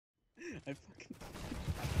I fucking...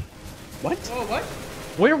 What? Oh, what?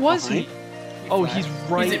 Where was he? Oh, he's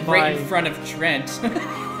right He's by... right in front of Trent.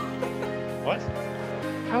 What?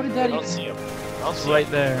 How did that I don't even... see him. I don't see Right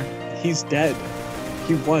him. there. He's dead.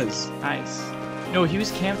 He was. Nice. No, he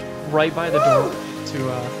was camped right by the door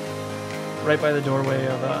right by the doorway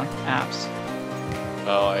of apps.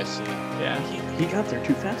 Oh, I see. Yeah. He got there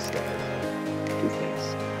too fast, though. Too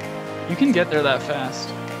fast. You can get there that fast.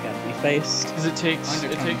 Gotta be faced. Because it takes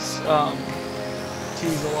teams a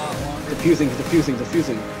lot longer. Defusing.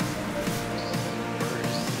 Where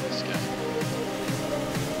is this guy?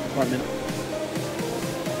 Apartment.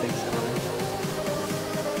 Thanks, Connor.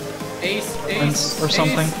 Ace. Or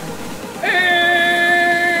something.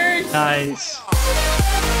 Ace! Nice.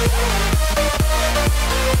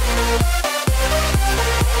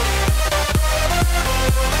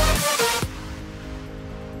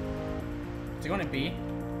 Is he going to B?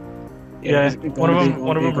 Yeah, he's going one of to them- B,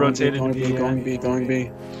 one of them rotated going to B, B, going B, going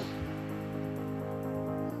B.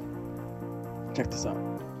 Check this out.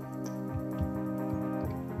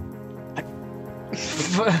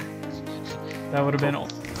 That would have been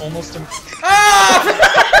almost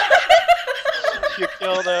You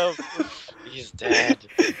killed him. He's dead.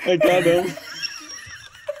 I got him.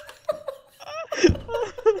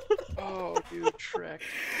 Oh, dude, Shrek.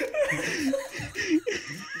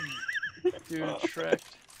 Dude, Shrek.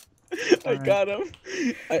 I got him.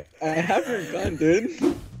 I have your gun, dude.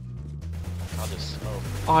 I'll just smoke.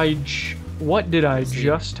 What did I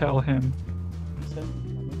just tell him?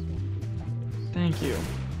 Thank you.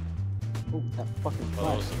 Oh, that fucking Oh, that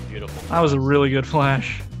flash. was a beautiful. That was a really good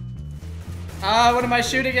flash. What am I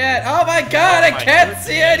shooting at? Oh my god, I my can't goodness.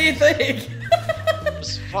 see anything!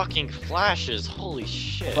 Those fucking flashes. Holy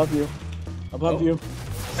shit. Above you. Above Oh. you.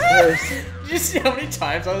 Stairs. Did you see how many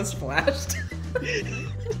times I was flashed?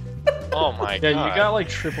 Oh my Yeah, god. you got like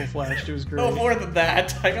triple flashed. It was great. No more than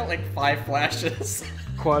that. I got like 5 flashes.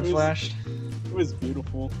 Quad flashed. It was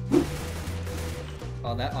beautiful.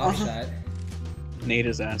 Oh, that off shot. Nate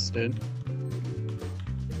his ass, dude.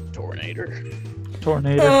 Tornado.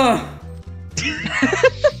 Tornado. Ugh.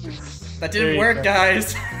 That There didn't you work, go.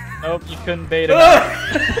 guys. Nope, you couldn't bait him out.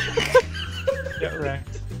 Ugh. Get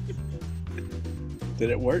wrecked.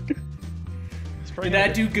 Did it work? It's probably Did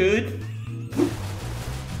that do good?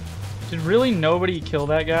 Did really nobody kill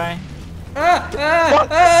that guy?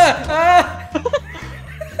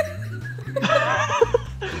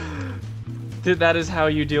 Dude, that is how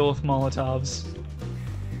you deal with Molotovs.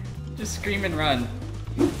 Just scream and run.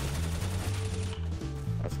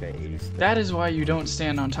 That is why you don't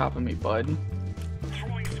stand on top of me, bud.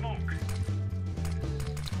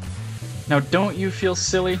 Now, don't you feel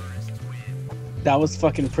silly? That was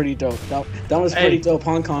fucking pretty dope. That was pretty dope,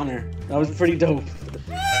 huh, Connor? That was pretty dope.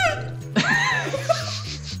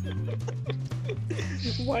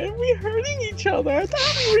 Why are we hurting each other? I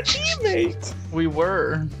thought we were teammates. We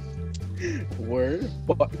were. Word?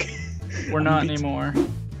 Fuck. We're not anymore.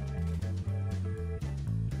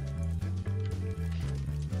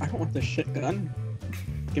 I don't want this shit gun.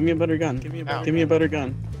 Give me a better gun. Give me Ow. a better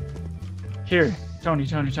gun. Here, Tony.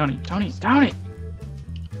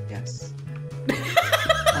 Yes.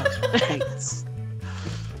 Oh, thanks.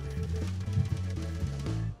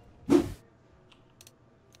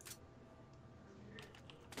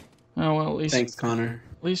 Oh well, at least Thanks, Connor.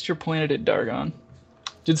 At least you're pointed at Dargon.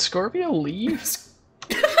 Did Scorpio leave?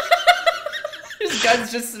 His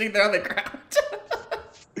gun's just sitting there on the ground.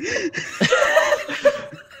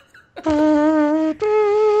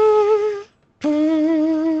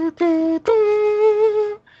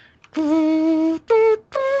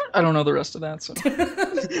 I don't know the rest of that, so.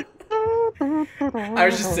 I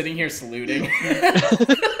was just sitting here saluting.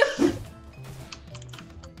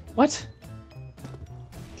 What?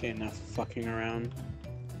 Okay, enough fucking around.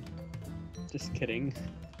 Just kidding.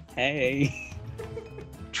 Hey.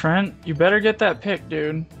 Trent, you better get that pick,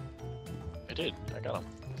 dude. I did. I got him.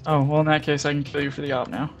 Oh, well in that case I can kill you for the op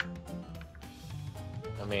now.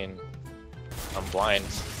 I mean, I'm blind,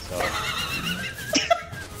 so.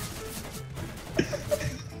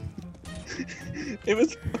 It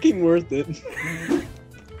was fucking worth it.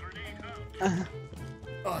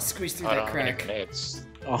 Oh, squeeze through I that don't have any crack. grenades.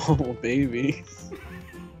 Oh, baby.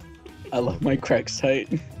 I love my cracks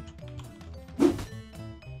tight.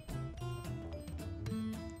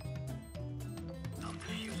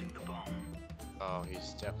 Oh,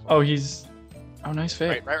 he's definitely. Oh, he's... Oh, nice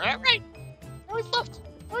fake. Right. Oh, he's left.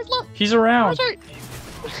 Oh, he's left. He's around. Oh, he's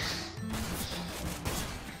right.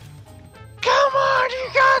 Come on, you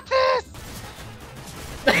got this!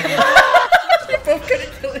 You're both gonna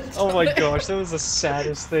kill each Oh my other. gosh, that was the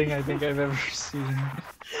saddest thing I think I've ever seen.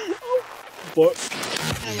 Oh, But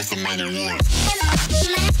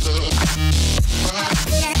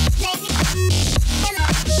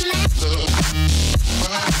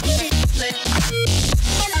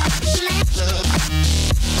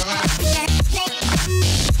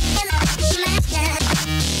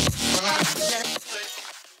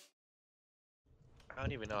I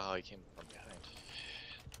don't even know how he came from behind.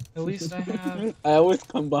 At least I have. I always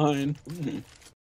come behind.